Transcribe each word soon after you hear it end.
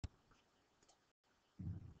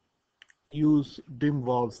use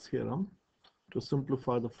Dim-Wall's theorem to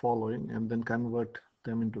simplify the following and then convert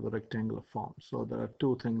them into the rectangular form. So there are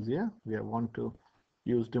two things here. We want to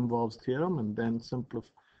use Dim-Wall's theorem and then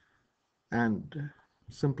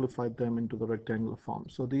simplify them into the rectangular form.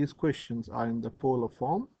 So these questions are in the polar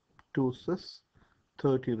form, 2 cis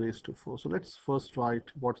 30 raised to 4. So let's first write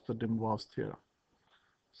what's the Dim-Wall's theorem.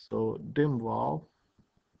 So Dim-Wall,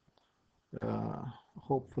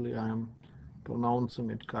 hopefully I am pronouncing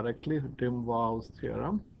it correctly, Dim-Wall's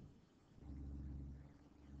theorem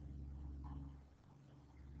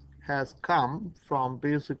has come from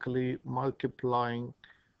basically multiplying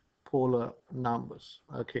polar numbers.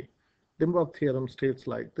 Okay, Dim-Wall theorem states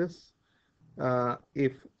like this: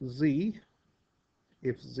 if z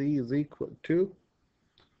is equal to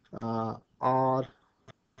r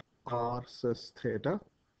cis theta,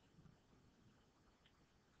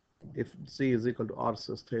 if z is equal to r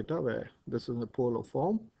cis theta, where this is the polar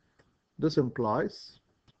form, this implies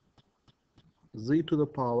z to the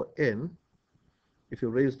power n. If you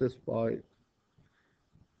raise this by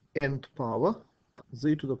nth power,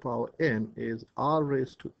 z to the power n is r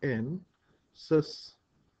raised to n cis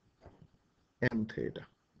n theta.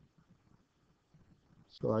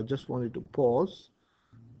 So I just wanted to pause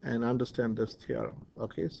and understand this theorem.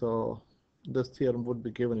 Okay, so this theorem would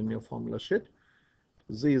be given in your formula sheet.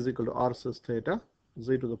 Z is equal to r cis theta.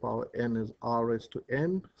 Z to the power n is r raised to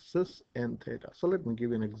n cis n theta. So let me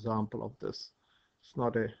give you an example of this. It's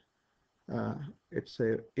not a it's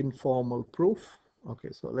a informal proof.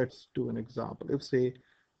 Okay, so let's do an example. If say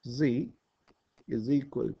z is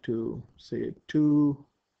equal to say 2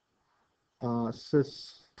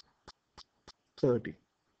 cis 30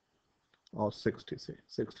 or 60, say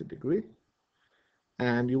 60 degree,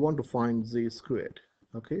 and you want to find z squared.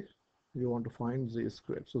 Okay, you want to find z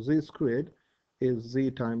squared. So z squared is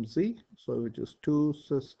z times z, so which is 2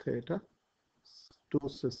 cis theta, 2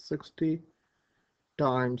 cis 60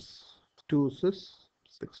 times 2 cis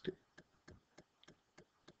 60.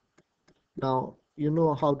 Now you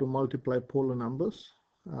know how to multiply polar numbers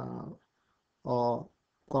or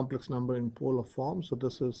complex number in polar form. So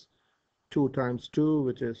this is 2 times 2,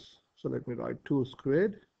 which is, so let me write 2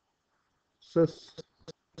 squared cis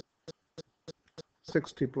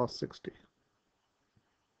 60 plus 60.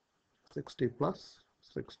 60 plus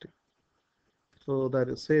 60. So that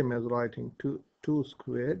is same as writing 2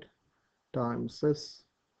 squared times cis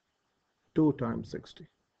 2 times 60.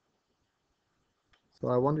 So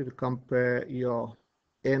I want you to compare your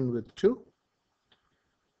n with 2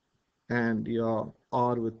 and your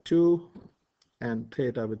r with 2 and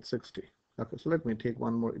theta with 60. Okay, so let me take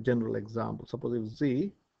one more general example. Suppose if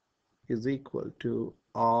z is equal to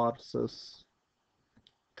r cis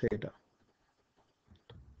theta.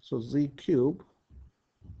 So z cube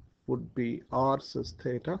would be r cis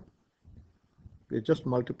theta. We're just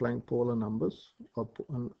multiplying polar numbers or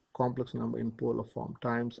complex number in polar form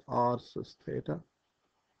times r cis theta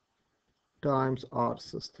times r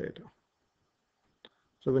cis theta.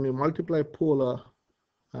 So when you multiply polar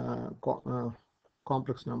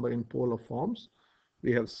complex number in polar forms,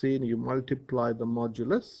 we have seen you multiply the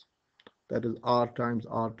modulus, that is r times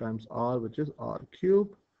r times r, which is r cube,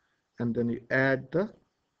 and then you add the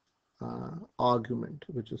argument,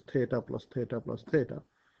 which is theta plus theta plus theta,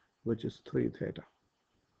 which is 3 theta.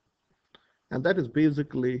 And that is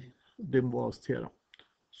basically Dim-Wall's theorem.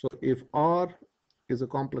 So if r is a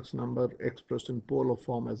complex number expressed in polar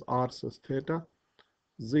form as r cis theta,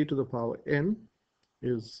 z to the power n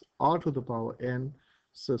is r to the power n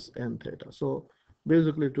cis n theta. So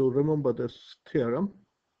basically, to remember this theorem,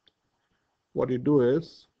 what you do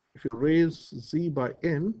is, if you raise z by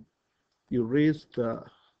n, you raise the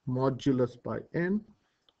modulus by n,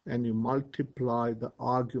 and you multiply the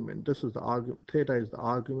argument. This is the argument, theta is the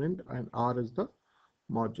argument, and r is the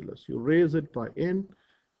modulus. You raise it by n,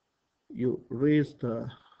 you raise the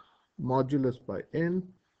modulus by n,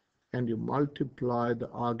 and you multiply the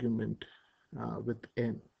argument with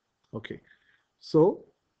n. Okay, so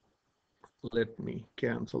let me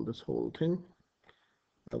cancel this whole thing.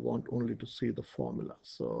 I want only to see the formula,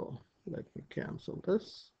 so let me cancel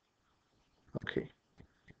this. Okay,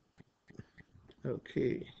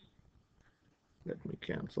 let me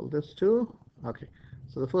cancel this too. Okay,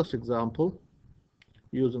 so the first example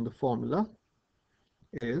using the formula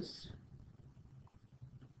is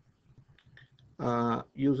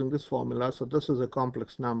using this formula. So this is a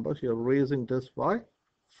complex number. You're raising this by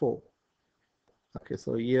 4. Okay,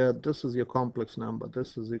 so here this is your complex number.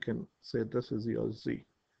 This is, you can say this is your z,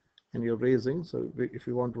 and you're raising. So if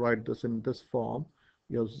you want to write this in this form,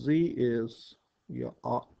 your z is your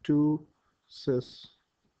 2 cis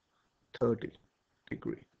 30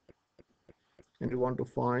 degree. and we want to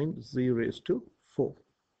find z raised to 4.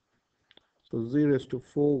 So z raised to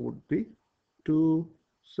 4 would be 2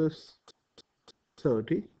 cis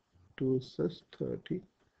 30, 2 cis 30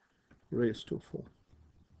 raised to 4.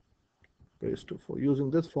 Raised to 4.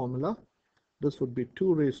 Using this formula, this would be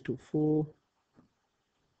 2 raised to 4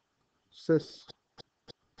 cis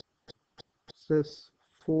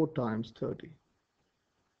 4 times 30.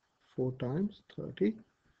 4 times 30,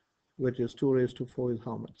 which is 2 raised to 4 is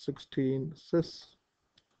how much? 16 cis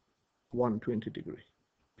 120 degree.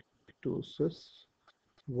 2 cis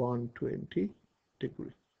 120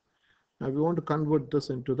 degree. Now we want to convert this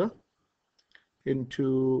into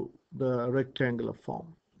the rectangular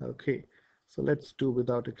form. Okay, so let's do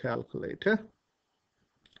without a calculator.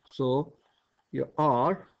 So your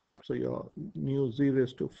r, so your new z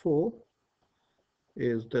raised to 4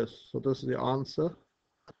 is this. So this is the answer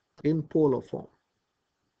in polar form.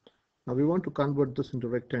 Now we want to convert this into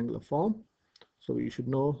rectangular form. So you should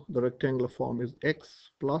know the rectangular form is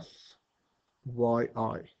x plus yi.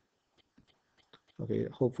 Okay,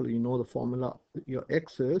 hopefully you know the formula. Your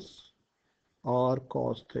x is r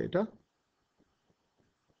cos theta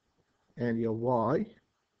and your y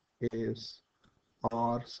is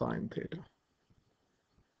r sine theta.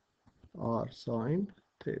 R sine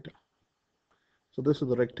theta. So this is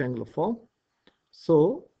the rectangular form.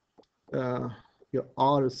 So your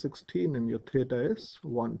r is 16 and your theta is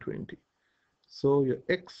 120. So your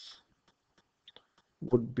x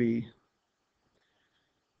would be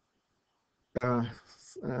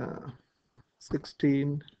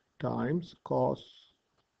 16 times cos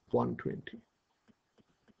 120,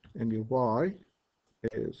 and your y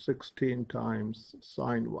is 16 times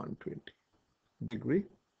sine 120 degree.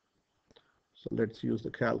 So let's use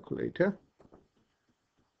the calculator.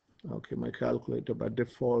 Okay, my calculator by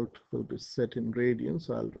default will be set in radians.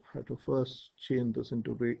 So I'll have to first change this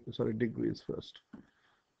into degrees first.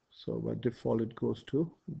 So by default it goes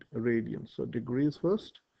to radians. So degrees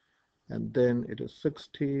first, and then it is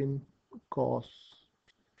 16 cos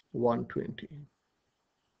 120.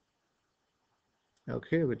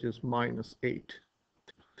 Okay, which is minus 8.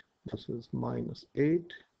 This is minus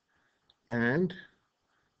 8, and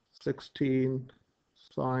 16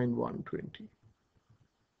 sine 120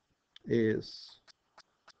 is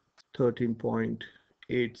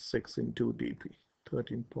 13.86 in 2 dp.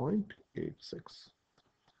 13.86.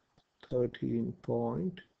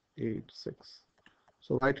 13.86.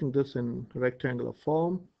 So writing this in rectangular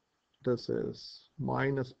form, this is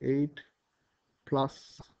minus 8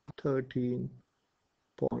 plus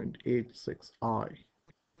 13.86i.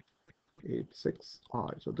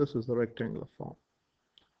 86i. So this is the rectangular form.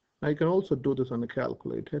 Now you can also do this on a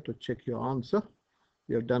calculator to check your answer.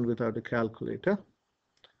 We have done without a calculator.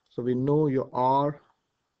 So we know your r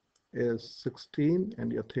is 16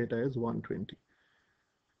 and your theta is 120.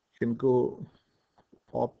 You can go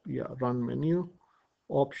run menu,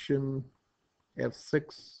 option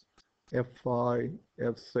F6, F5,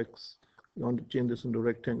 F6. You want to change this into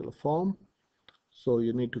rectangular form. So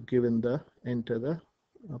you need to enter the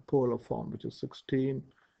polar form, which is 16,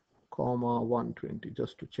 120,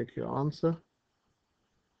 just to check your answer,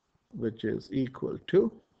 which is equal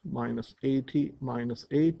to minus 80 minus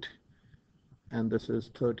 8, and this is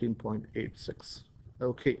 13.86.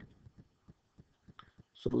 Okay,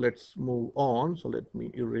 so let's move on. So let me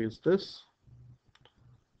erase this.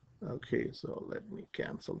 Okay, so let me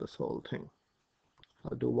cancel this whole thing.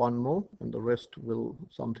 I'll do one more, and the rest will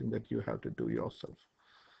something that you have to do yourself.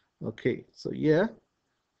 Okay, so yeah,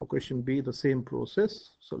 for question B, the same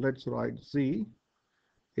process. So let's write z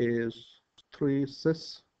is 3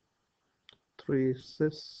 cis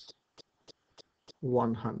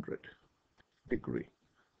 100 degree.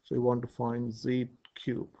 So you want to find z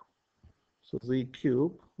cube. So z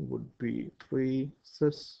cube would be 3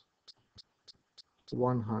 cis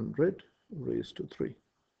 100 raised to 3.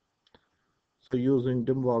 So using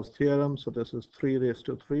Dimwall's theorem, so this is 3 raised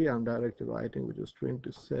to 3. I'm directly writing, which is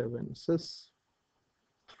 27 cis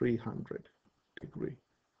 300 degree.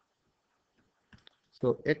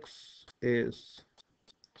 So x is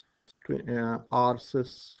r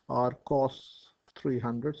cos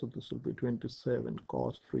 300. So this will be 27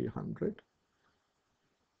 cos 300,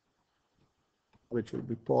 which will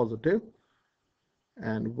be positive,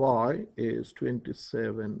 and y is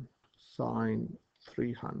 27 sine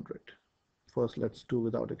 300. First, let's do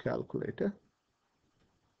without a calculator.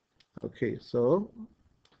 Okay, so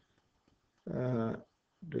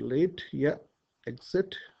delete, yeah,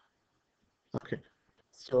 exit. Okay,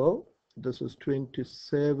 so this is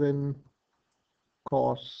 27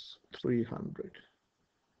 cos 300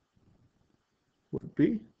 would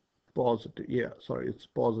be positive. Yeah, sorry, it's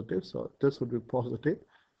positive. So this would be positive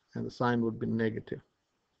and the sign would be negative.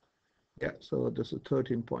 Yeah, so this is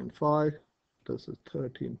 13.5. This is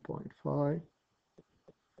 13.5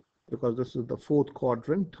 because this is the fourth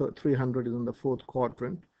quadrant. 300 is in the fourth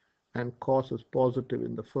quadrant and cos is positive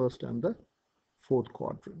in the first and the fourth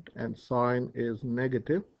quadrant, and sine is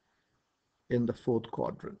negative in the fourth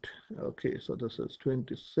quadrant. Okay, so this is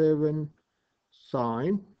 27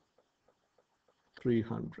 sine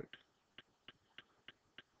 300,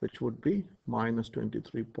 which would be minus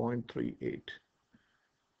 23.38.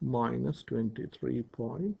 Minus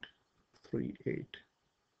 23.38.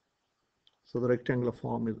 So the rectangular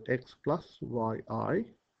form is x plus yi.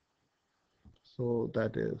 So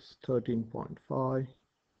that is 13.5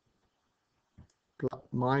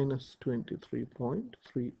 minus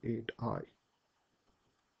 23.38i.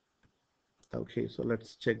 Okay, so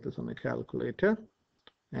let's check this on a calculator.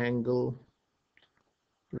 Angle,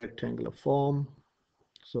 rectangular form.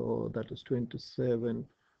 So that is 27,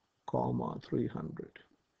 300.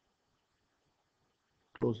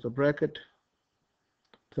 Close the bracket.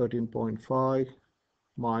 13.5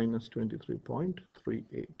 minus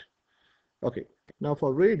 23.38. Okay, now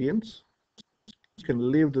for radians, you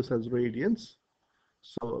can leave this as radians.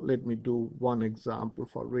 So let me do one example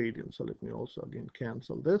for radians. So let me also again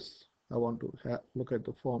cancel this. I want to look at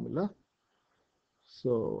the formula.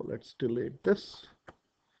 So let's delete this.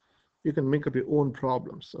 You can make up your own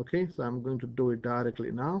problems. Okay, so I'm going to do it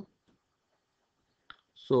directly now.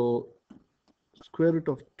 So square root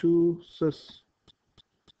of 2 cis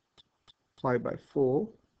pi by 4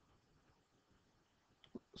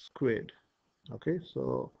 squared. Okay,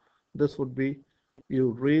 so this would be,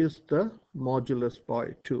 you raise the modulus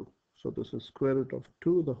by 2. So this is square root of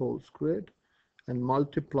 2 the whole squared, and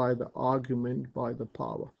multiply the argument by the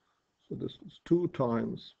power. So this is 2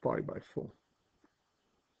 times pi by 4.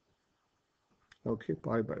 Okay,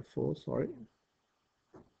 pi by 4, sorry.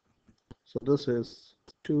 So this is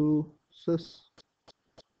 2 cis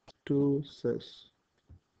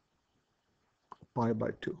pi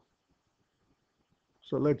by 2.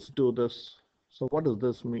 So let's do this. So what does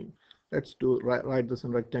this mean? Let's write this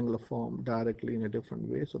in rectangular form directly in a different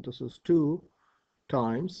way. So this is 2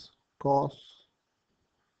 times cos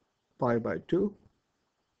pi by 2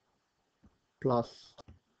 plus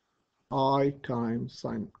I times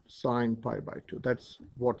sine pi by 2. That's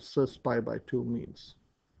what cis pi by 2 means.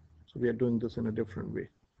 So we are doing this in a different way.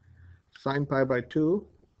 Sine pi by 2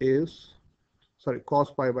 is, sorry,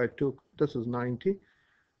 cos pi by 2, this is 90.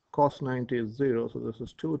 Cos 90 is 0, so this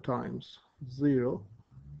is 2 times 0,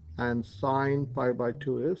 and sine pi by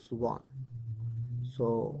 2 is 1.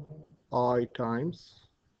 So I times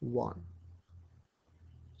 1.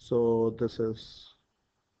 So this is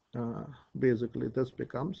basically this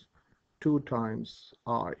becomes 2 times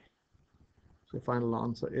I. So final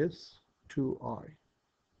answer is 2I.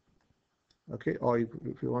 Okay, or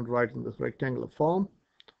if you want to write in this rectangular form,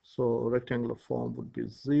 so rectangular form would be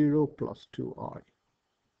 0 plus 2I.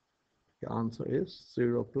 The answer is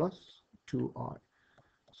 0 plus 2I.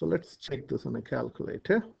 So let's check this on a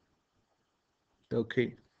calculator.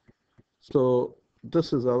 Okay, so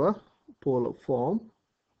this is our polar form.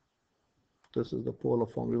 This is the polar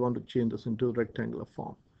form. We want to change this into rectangular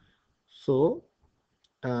form. So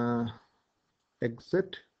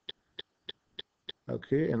exit.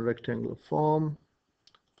 Okay, in rectangular form,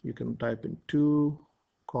 you can type in 2,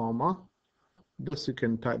 comma. This you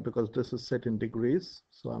can type because this is set in degrees.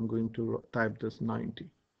 So I'm going to type this 90.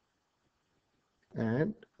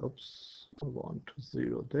 And oops, I want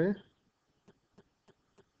 0 there.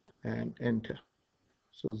 And enter.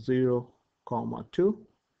 So 0, comma 2.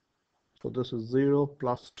 So this is 0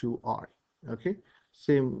 plus 2I. Okay,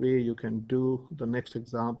 same way you can do the next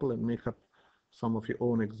example and make up some of your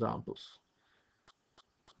own examples.